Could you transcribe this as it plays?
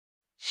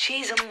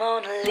She's a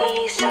Mona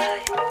Lisa.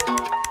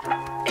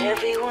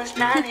 Everyone's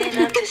lining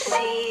up to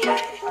see her.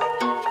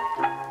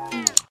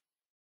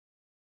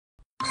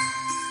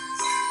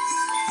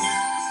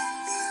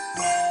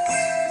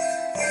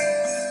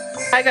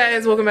 Hi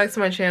guys, welcome back to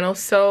my channel.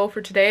 So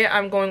for today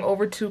I'm going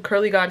over to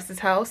Curly Goddess's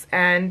house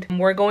and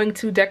we're going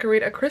to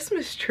decorate a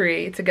Christmas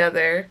tree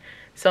together.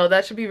 So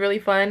that should be really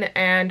fun.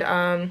 And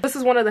this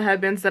is one of the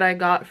headbands that I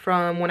got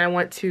from when I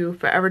went to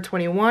Forever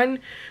 21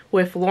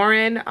 with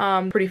Lauren.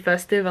 Pretty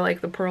festive. I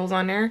like the pearls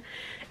on there.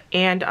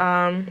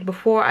 And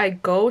before I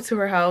go to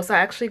her house, I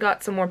actually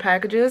got some more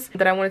packages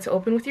that I wanted to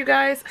open with you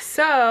guys.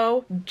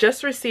 So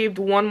just received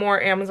one more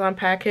Amazon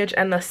package,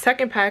 and the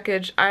second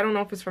package, I don't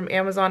know if it's from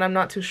Amazon, I'm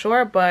not too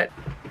sure, but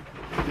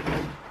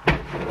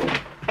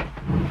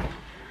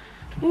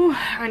ooh,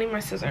 I need my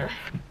scissor.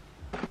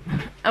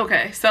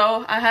 Okay,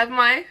 so I have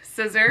my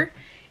scissor,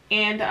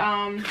 and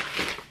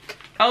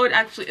oh,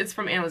 it's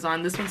from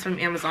Amazon. This one's from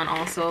Amazon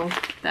also,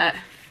 that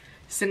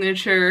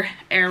signature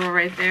arrow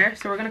right there.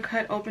 So we're gonna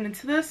cut open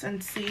into this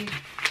and see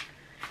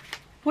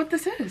what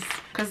this is,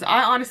 because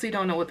I honestly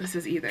don't know what this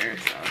is either.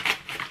 So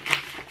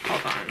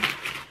hold on.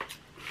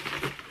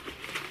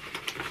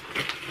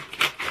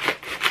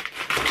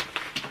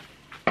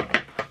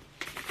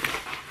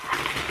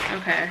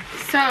 Okay,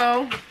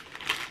 so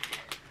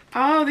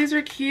oh, these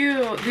are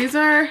cute. These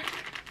are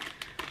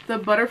the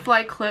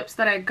butterfly clips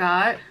that I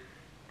got.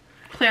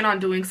 Plan on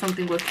doing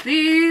something with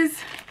these.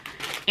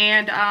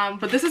 And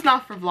but this is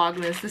not for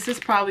Vlogmas. This is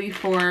probably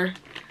for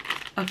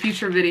a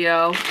future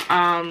video.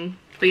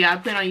 But yeah, I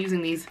plan on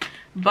using these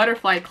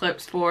butterfly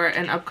clips for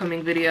an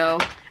upcoming video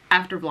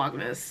after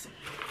Vlogmas.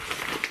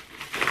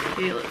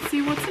 Okay, let's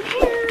see what's in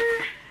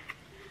here.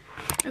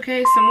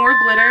 Okay, some more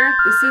glitter.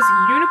 This is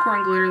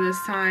unicorn glitter this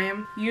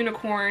time.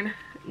 Unicorn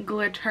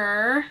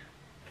glitter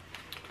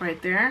right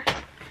there.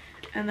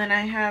 And then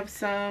I have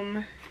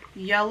some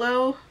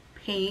yellow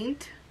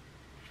paint.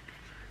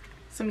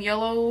 Some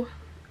yellow,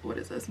 what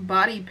is this,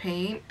 body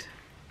paint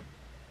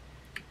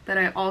that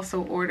I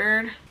also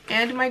ordered,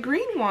 and my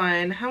green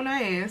one. How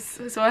nice.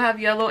 So I have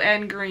yellow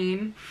and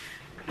green.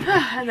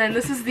 And then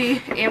this is the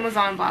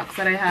Amazon box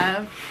that I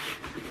have.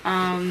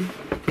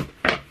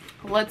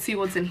 Let's see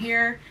what's in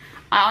here.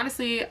 I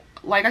honestly,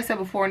 like I said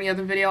before in the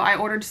other video, I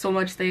ordered so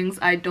much things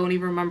I don't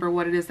even remember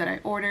what it is that I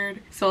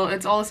ordered, so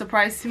it's all a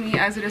surprise to me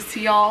as it is to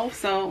y'all.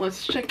 So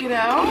let's check it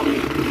out.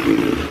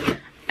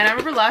 And I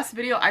remember last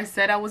video I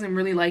said I wasn't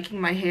really liking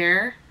my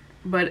hair,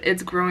 but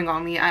it's growing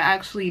on me. I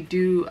actually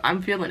do.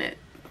 I'm feeling it.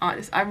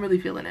 Honest, I'm really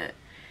feeling it.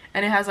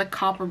 And it has like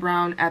copper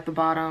brown at the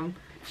bottom.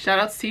 Shout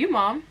outs to you,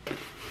 Mom.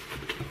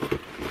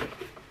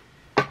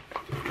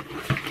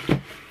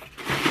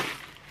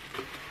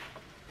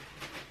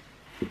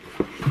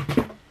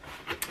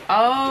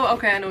 Oh,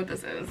 okay, I know what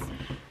this is.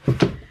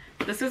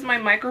 This is my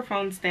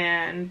microphone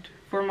stand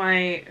for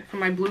my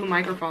blue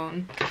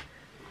microphone.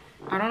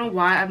 I don't know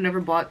why I've never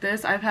bought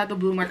this. I've had the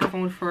blue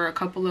microphone for a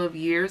couple of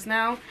years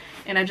now,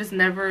 and I just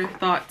never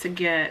thought to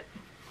get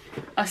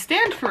a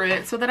stand for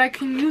it so that I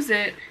can use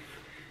it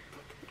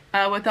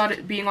without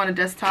it being on a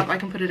desktop. I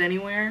can put it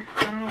anywhere.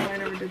 I don't know why I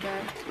never did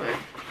that, but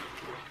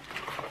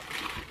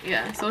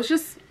yeah. So it's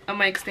just a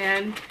mic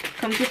stand.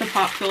 Comes with a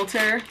pop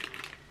filter.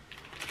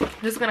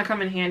 This is gonna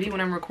come in handy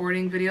when I'm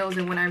recording videos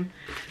and when I'm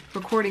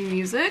recording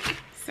music.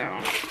 So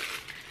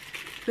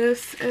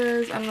this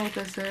is, I don't know what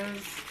this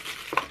is.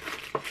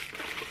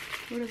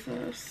 What is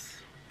this?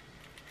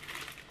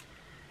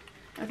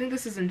 I think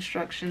this is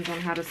instructions on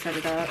how to set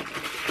it up.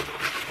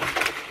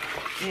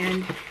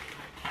 And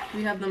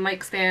we have the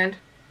mic stand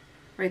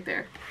right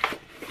there.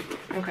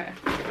 Okay,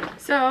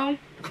 so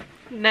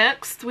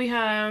next we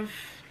have,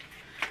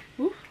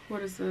 ooh,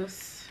 what is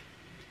this?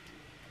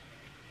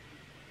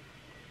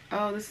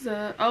 Oh, this is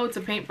it's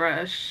a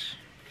paintbrush.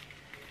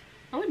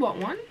 I only bought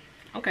one?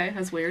 Okay,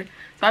 that's weird.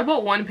 So I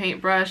bought one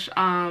paintbrush.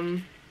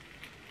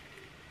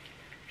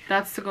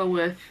 That's to go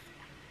with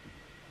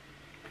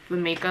the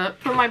makeup.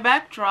 For my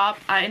backdrop,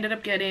 I ended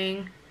up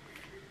getting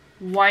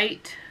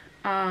white,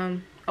 a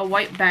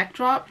white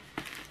backdrop.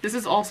 This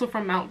is also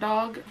from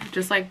MOUNTDOG,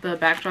 just like the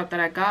backdrop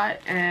that I got.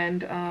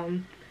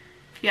 And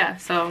yeah,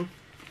 so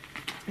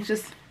it's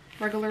just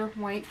regular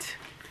white.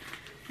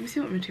 Let me see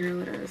what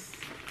material it is.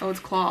 Oh,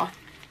 it's cloth.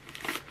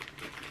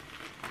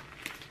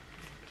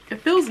 It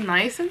feels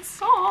nice and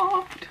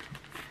soft.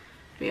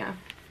 But yeah.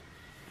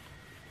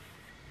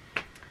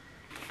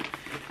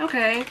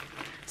 Okay,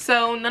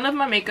 so none of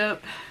my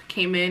makeup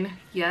came in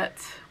yet,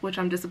 which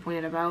I'm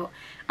disappointed about.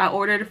 I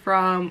ordered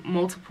from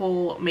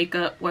multiple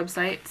makeup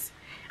websites,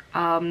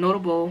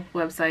 notable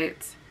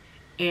websites,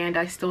 and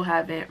I still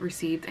haven't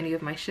received any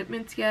of my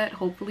shipments yet.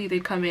 Hopefully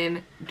they come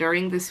in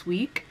during this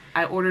week.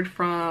 I ordered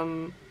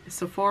from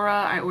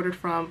Sephora, I ordered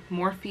from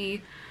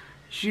Morphe,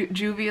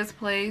 Juvia's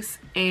Place,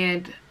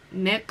 and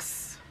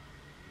NYX,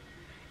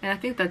 and I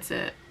think that's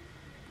it.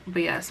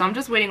 But yeah, so I'm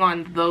just waiting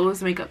on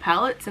those makeup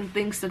palettes and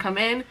things to come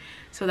in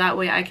so that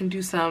way I can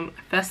do some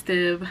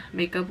festive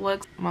makeup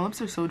looks. My lips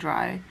are so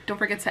dry. Don't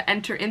forget to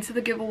enter into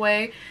the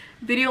giveaway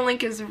Video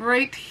link is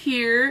right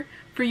here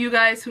for you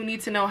guys who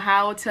need to know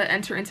how to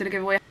enter into the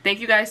giveaway. Thank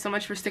you guys so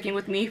much for sticking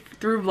with me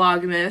through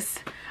Vlogmas.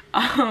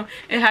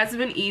 It hasn't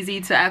been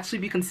easy to actually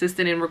be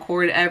consistent and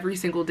record every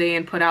single day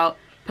and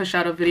push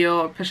out a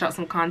video or push out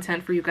some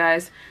content for you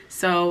guys.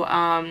 So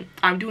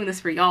I'm doing this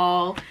for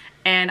y'all,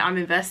 and I'm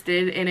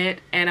invested in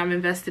it, and I'm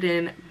invested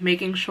in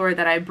making sure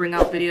that I bring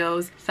out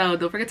videos. So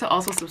don't forget to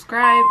also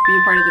subscribe, be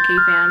a part of the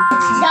K-Fam.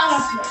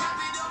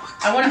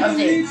 I want to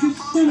update.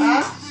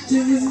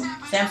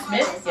 Sam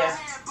Smith? Yeah.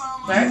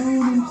 Right?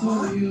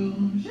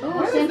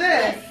 What is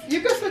this?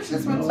 You can switch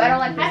this one. I don't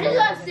like this. I just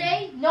want to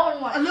say, no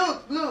one wants.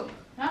 Luke.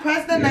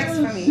 Press the next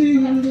for me.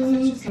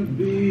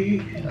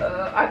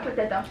 I put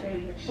that down for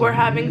you. We're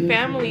having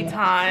family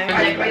time.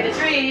 Decorate the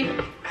tree.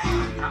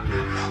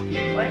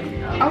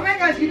 Oh my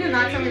gosh, you did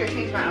not tell me to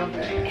change my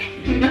outfit.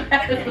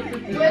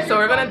 So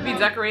we're gonna be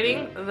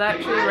decorating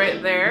that tree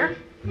right there.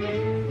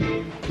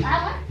 And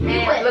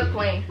look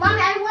plain.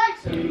 Mommy, I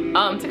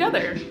want.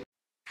 Together.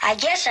 I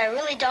guess I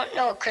really don't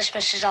know what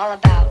Christmas is all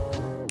about.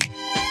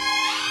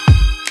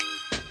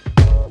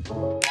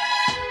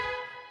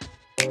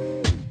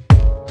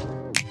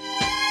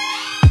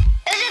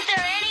 Isn't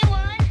there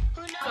anyone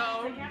who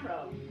knows?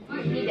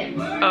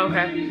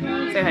 Okay.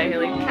 Say hi,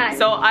 Haley. Hi.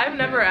 So I've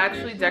never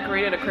actually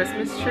decorated a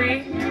Christmas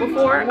tree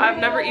before. I've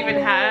never even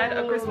had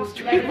a Christmas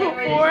tree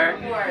before.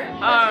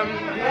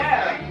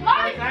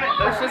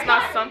 It's just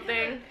not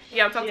something.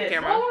 Yeah, I'm talking to the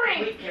camera.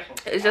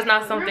 It's just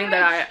not something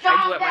that I do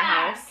at my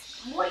house.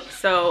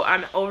 So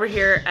I'm over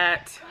here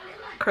at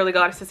Curly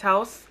Goddess's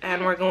house,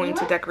 and we're going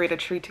to decorate a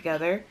tree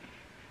together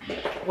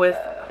with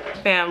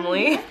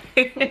family.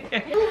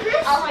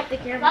 I like the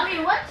camera. Mommy,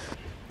 what?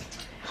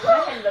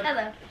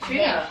 Hello.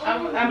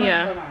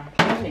 Yeah.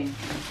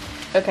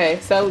 Okay,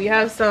 so we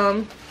have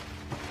some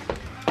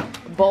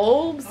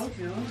bulbs,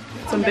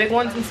 some big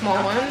ones and small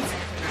ones.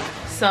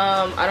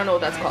 Some, I don't know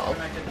what that's called.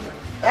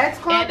 That's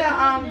called a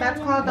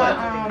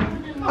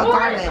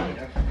garland.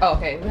 Oh,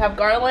 okay, we have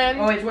garland.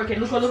 Oh, it's working.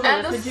 Look,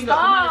 and the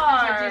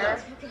star.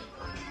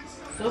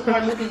 Look how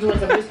Luke is doing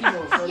some risky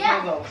moves. So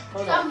Yeah. go.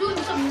 Hold I'm on. doing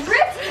some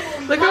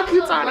risky. Look how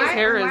cute Tana's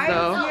hair is,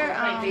 though.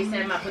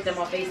 FaceTime, I put them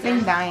on Thing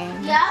FaceTime.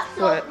 dying. Yeah.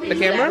 So What, the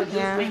camera?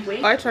 Yeah.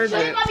 Oh, I charged Show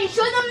it. them, mommy.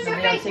 Show them your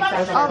face, mommy.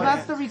 Oh,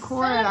 that's the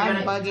record.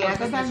 I'm bugging. I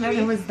thought that meant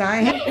it was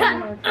dying.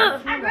 I'm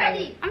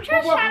ready. I'm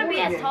just trying to be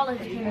as tall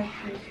as you.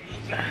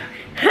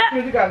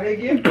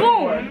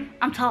 Boom.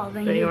 I'm taller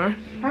than There you. you are.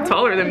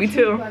 Taller than me,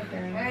 too.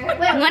 Wait,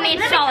 let me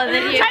taller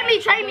than you.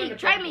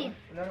 Try me.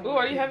 Ooh,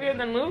 are you heavier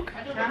than Luke?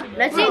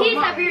 Let's see if he's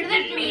heavier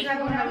than me.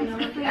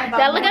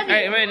 Now look at me.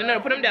 Alright, wait, no,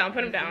 put him down,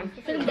 put him down.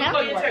 Put him down.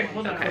 Look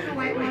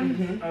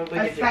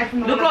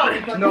up.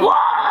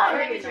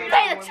 Whoa!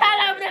 Say the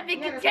child over there be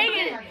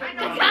continuing.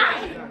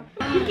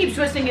 He keeps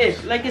twisting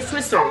it like it's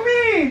twister. Me.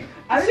 She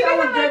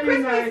doesn't like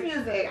Christmas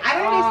music. I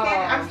don't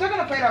understand. I'm still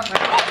gonna play it off my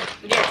phone.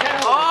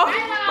 Oh!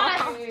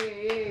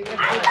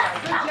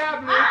 Good job,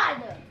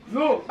 Luke.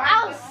 Look,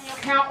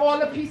 count all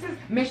the pieces.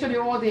 Make sure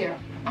they're all there.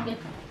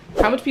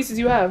 How much pieces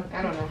do you have?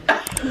 I don't know.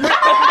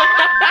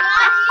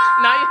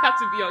 Now you have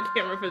to be on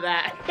camera for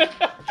that.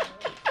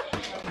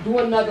 Do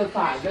another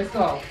 5. Let's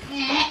go.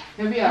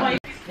 Here we are.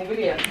 Over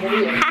there.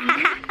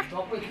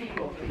 Don't put too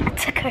close.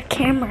 Took her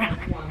camera.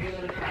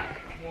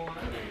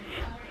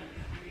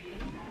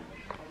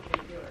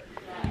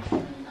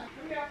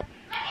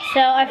 So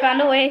I found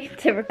a way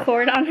to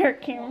record on her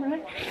camera.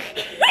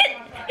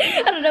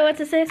 I don't know what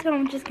to say, so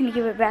I'm just gonna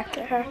give it back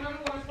to her.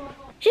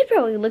 She's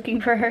probably looking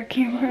for her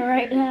camera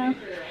right now.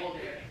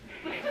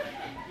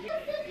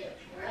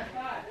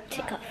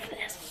 Take off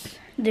this.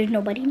 There's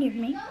nobody near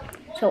me,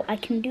 so I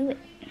can do it.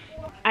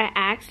 I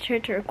asked her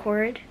to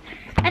record.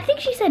 I think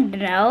she said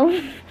no.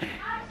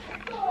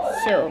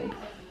 So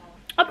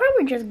I'll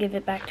probably just give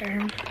it back to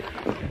her.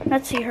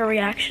 Let's see her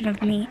reaction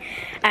of me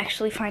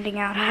actually finding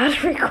out how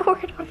to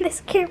record on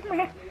this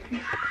camera.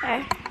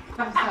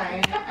 I'm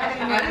sorry.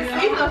 I didn't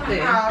see nothing.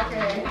 Oh,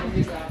 okay.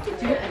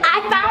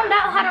 I found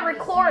out how to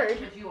record.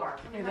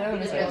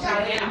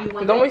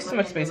 Don't waste too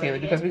much space, Haley,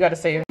 because we gotta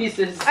save.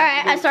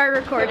 Alright, I started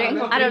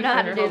recording. I don't know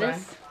how to do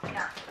this.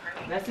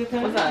 That's it.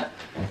 What's that?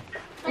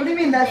 What do you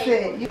mean that's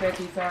it?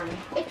 Sorry.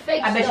 It's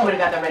fake I bet you would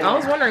have got that ready. I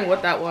was wondering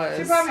what that was.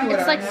 She probably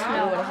It's like A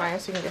snow. little higher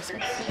so you can guess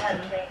it.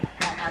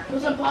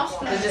 Let's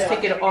just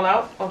take it all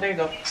out. Oh, there you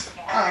go. Oh,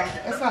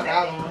 it's not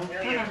that long.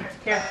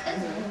 Here.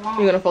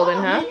 You gonna fold it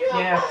in half?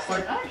 Yeah.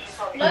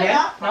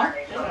 Yeah? No?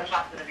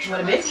 You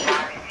want a bit?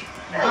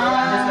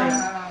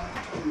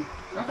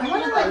 What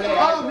is it?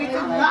 Oh, we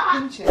can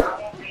pinch it.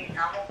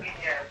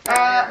 Who's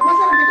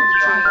gonna pick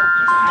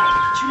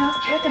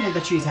up the tree? What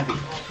the tree's heavy?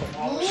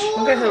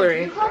 Look at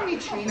Hillary. You call me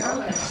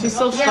Trina. She's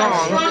so strong.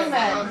 Strong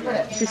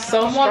man. She's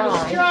so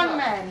strong. Strong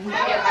man.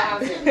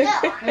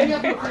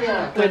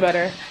 Way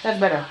better. That's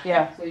better.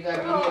 Yeah. So you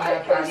gotta be here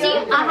that See,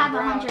 I have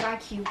 100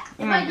 IQ.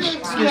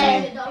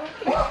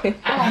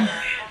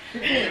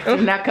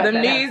 Not cut Them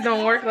that knees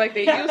don't work like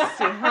they used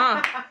to,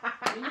 huh?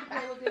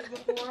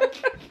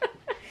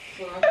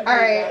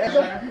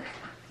 Alright.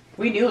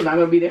 We knew it was not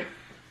gonna be there.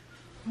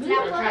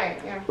 Right,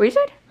 yeah. What you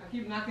said?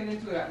 Keep knocking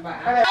into it.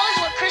 Bye. That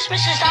was what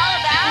Christmas is all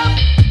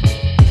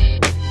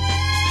about.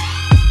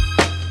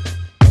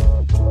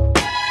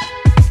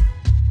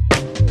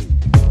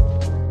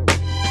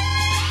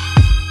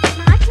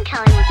 I can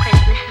tell you what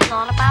Christmas is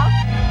all about.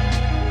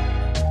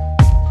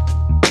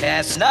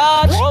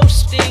 Chestnuts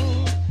roasting,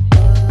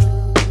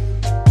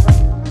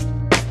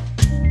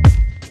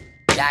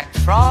 Jack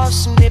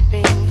Frost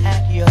nipping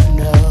at your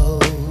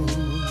nose.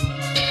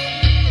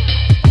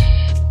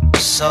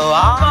 So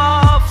I'm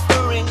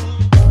offering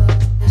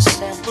this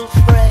simple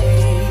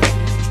phrase.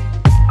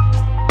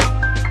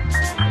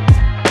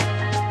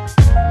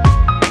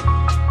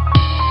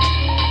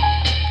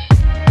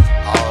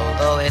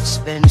 Although it's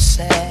been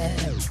said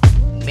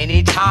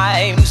many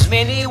times,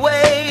 many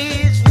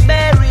ways,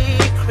 Merry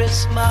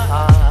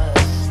Christmas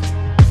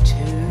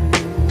to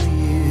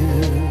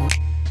you.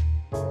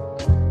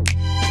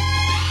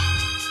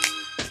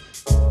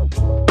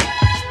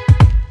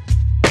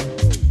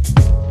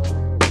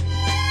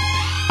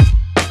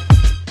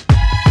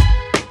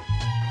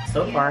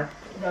 So far.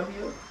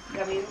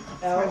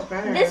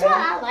 This one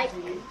I like.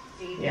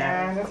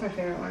 Yeah, that's my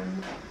favorite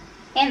one.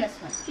 And this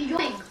one. See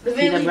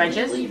the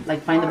branches?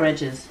 Like find the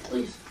branches.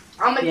 Please.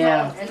 I'll make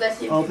Yeah. one and let's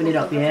see if Open you it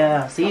up. can-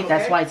 Yeah. See, Okay.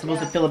 that's why it's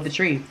supposed to fill up the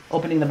tree.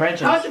 Opening the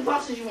branches. How much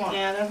boxes you want?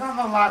 Yeah, there's not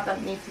a lot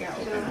that needs to get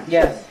open.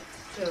 Yes.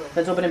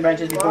 Let's open the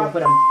branches before we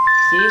put them.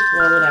 See?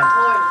 Roll it out.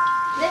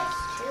 This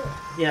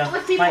too. Yeah.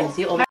 With people. Fine.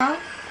 See, open.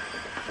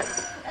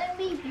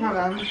 Hold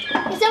on.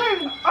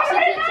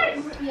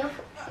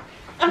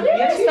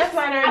 Yes, that's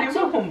fine. I already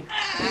moved them.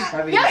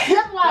 Yeah,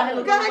 that's why.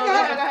 Go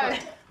ahead.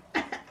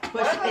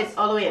 Push it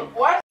all the way in.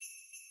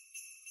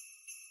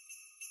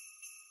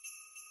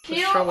 The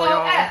struggle,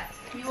 y'all.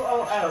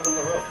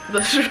 QOF.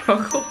 The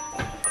struggle.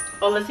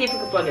 Oh, let's see if we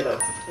can plug it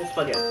up. Let's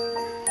plug it.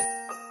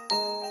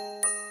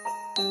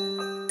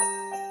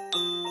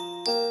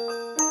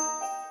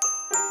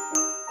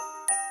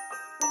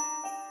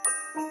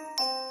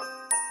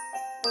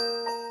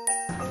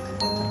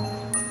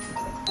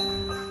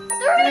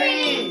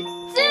 Three,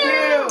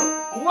 two,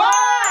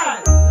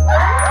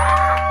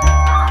 1.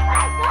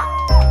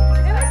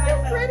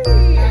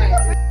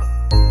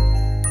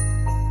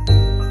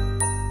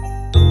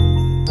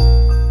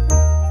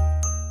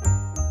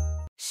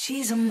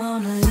 She's a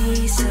Mona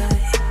Lisa.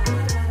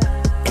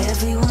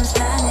 Everyone's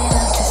dying